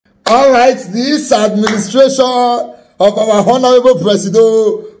All right, this administration of our Honorable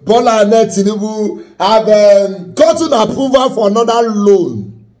President Bola Tinubu have gotten approval for another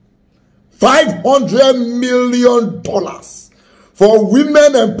loan, $500 million for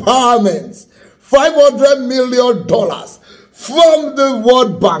women empowerment, $500 million from the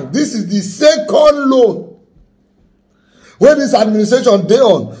World Bank. This is the second loan when this administration did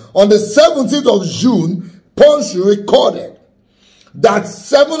on the 17th of June. Punch recorded that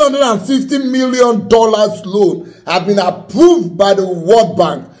 $750 million loan have been approved by the World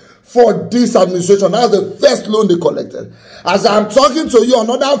Bank for this administration. That's the first loan they collected. As I'm talking to you,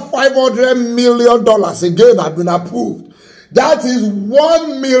 another $500 million again have been approved. That is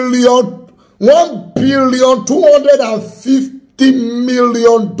 $1,250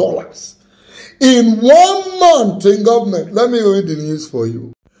 million in 1 month in government. Let me read the news for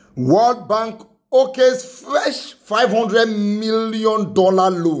you. World Bank okays fresh $500 million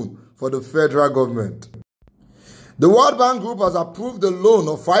loan for the federal government. The World Bank Group has approved a loan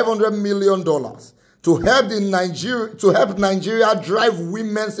of $500 million to help Nigeria drive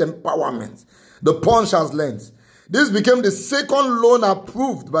women's empowerment. The Punch has learned. This became the second loan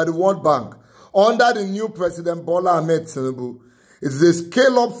approved by the World Bank under the new President Bola Tinubu. It is a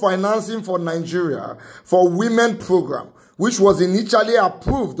scale-up financing for Nigeria for women program, which was initially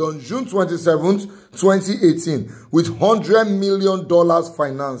approved on June 27, 2018, with $100 million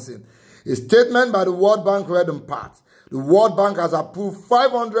financing. A statement by the World Bank read in part, the World Bank has approved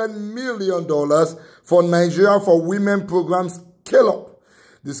 $500 million for Nigeria for women program scale-up.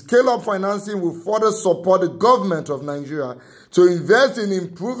 The scale-up financing will further support the government of Nigeria to invest in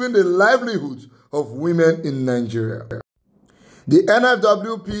improving the livelihoods of women in Nigeria. The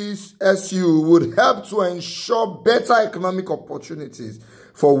NFWPSU would help to ensure better economic opportunities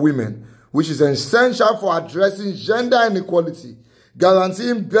for women, which is essential for addressing gender inequality,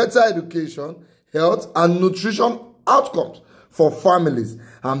 guaranteeing better education, health, and nutrition outcomes for families,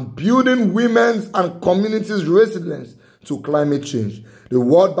 and building women's and communities' resilience to climate change. The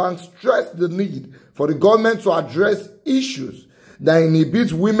World Bank stressed the need for the government to address issues that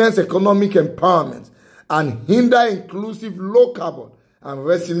inhibit women's economic empowerment and hinder inclusive, low-carbon, and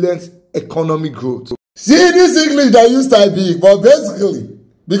resilient economic growth. See, this English that used to be, but basically,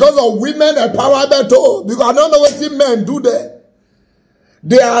 because of women empowerment, because I don't know what the men do there,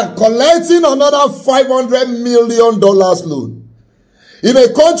 they are collecting another $500 million loan. In a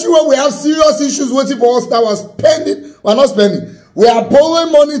country where we have serious issues waiting for us that we're not spending. We are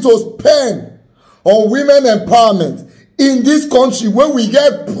borrowing money to spend on women empowerment. In this country, when we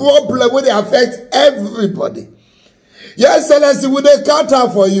get problems, when they affect everybody. Yes, Excellency, we dey counter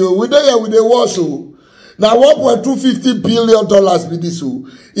for you. We dey here, we dey wash you. Now, $1.250 billion with this. In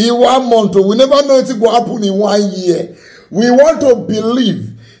 1 month, we never know it will happen in 1 year. We want to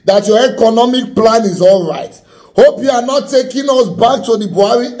believe that your economic plan is all right. Hope you are not taking us back to the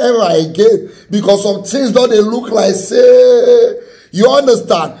Buhari era again, because some things don't they look like, say, you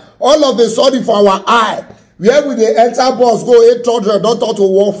understand? All of a sudden for our eye, where will the enter bus go 800, don't talk to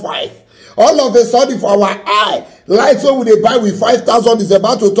 1.5. All of a sudden for our eye, lights when they buy with 5,000 is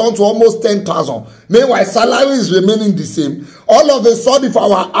about to turn to almost 10,000. Meanwhile, salary is remaining the same. All of a sudden for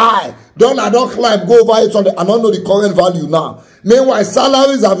our eye, dollar don't climb, go over 800. I don't know the current value now. Meanwhile,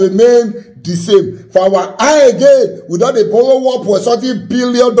 salaries have remained the same. For our eye again, without a borrow up for $30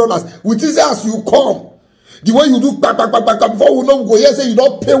 billion. With this as you come. The way you do back, before we know go here, say you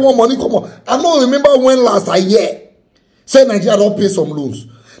don't pay one money, come on. I don't remember when last a year. Say Nigeria don't pay some loans.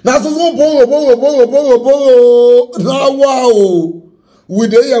 Now so borrow. Now wow. We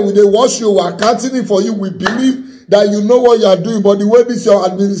they watch you, we're counting it for you. We believe that you know what you are doing, but the way this your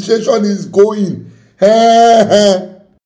administration is going.